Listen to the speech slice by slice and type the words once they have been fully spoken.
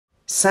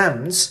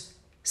Psalms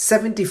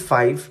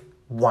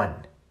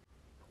 75:1.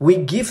 We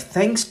give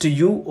thanks to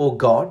you, O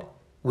God.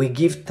 We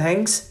give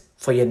thanks,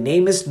 for your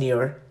name is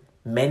near.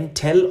 Men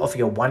tell of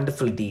your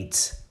wonderful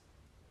deeds.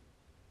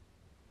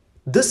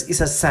 This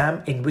is a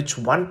psalm in which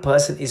one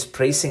person is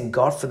praising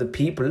God for the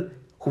people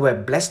who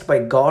were blessed by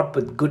God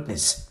with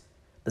goodness.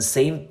 The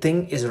same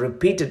thing is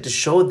repeated to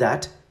show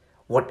that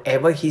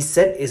whatever he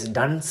said is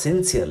done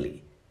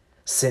sincerely.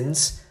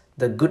 Since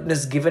the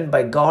goodness given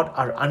by God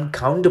are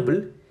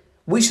uncountable,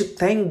 we should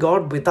thank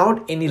God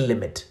without any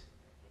limit.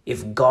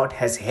 If God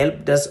has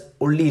helped us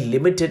only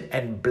limited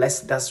and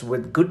blessed us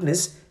with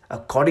goodness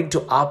according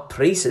to our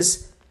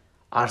praises,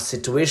 our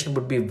situation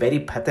would be very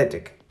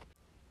pathetic.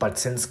 But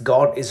since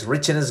God is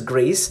rich in His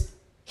grace,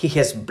 He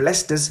has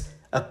blessed us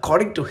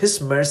according to His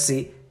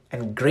mercy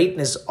and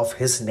greatness of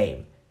His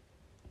name.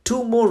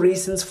 Two more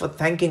reasons for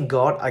thanking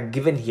God are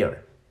given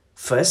here.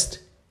 First,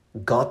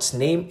 God's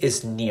name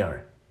is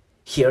near.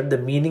 Here the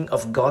meaning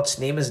of God's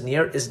name is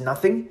near is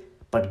nothing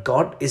but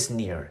God is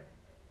near.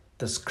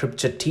 The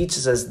scripture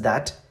teaches us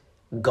that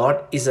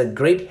God is a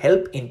great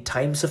help in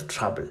times of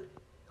trouble.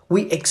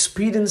 We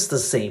experience the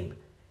same.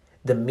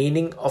 The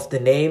meaning of the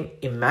name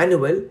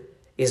Emmanuel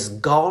is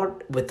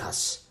God with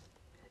us.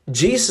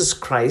 Jesus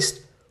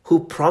Christ,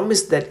 who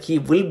promised that He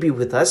will be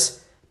with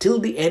us till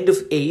the end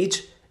of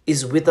age,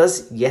 is with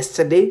us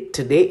yesterday,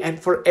 today,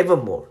 and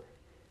forevermore.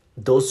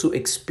 Those who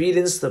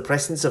experience the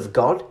presence of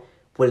God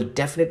will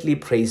definitely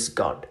praise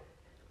God.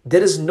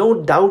 There is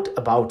no doubt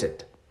about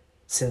it.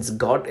 Since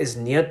God is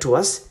near to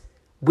us,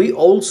 we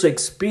also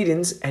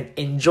experience and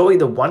enjoy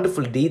the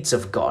wonderful deeds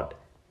of God.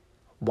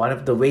 One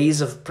of the ways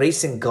of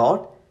praising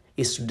God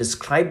is to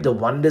describe the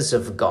wonders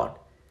of God.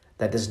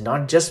 That is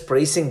not just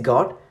praising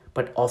God,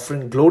 but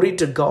offering glory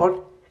to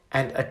God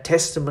and a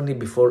testimony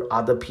before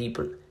other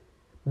people.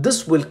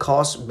 This will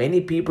cause many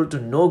people to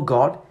know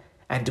God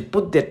and to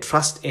put their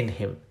trust in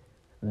Him.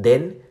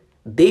 Then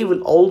they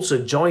will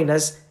also join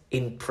us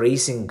in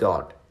praising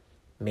God.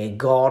 May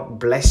God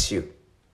bless you.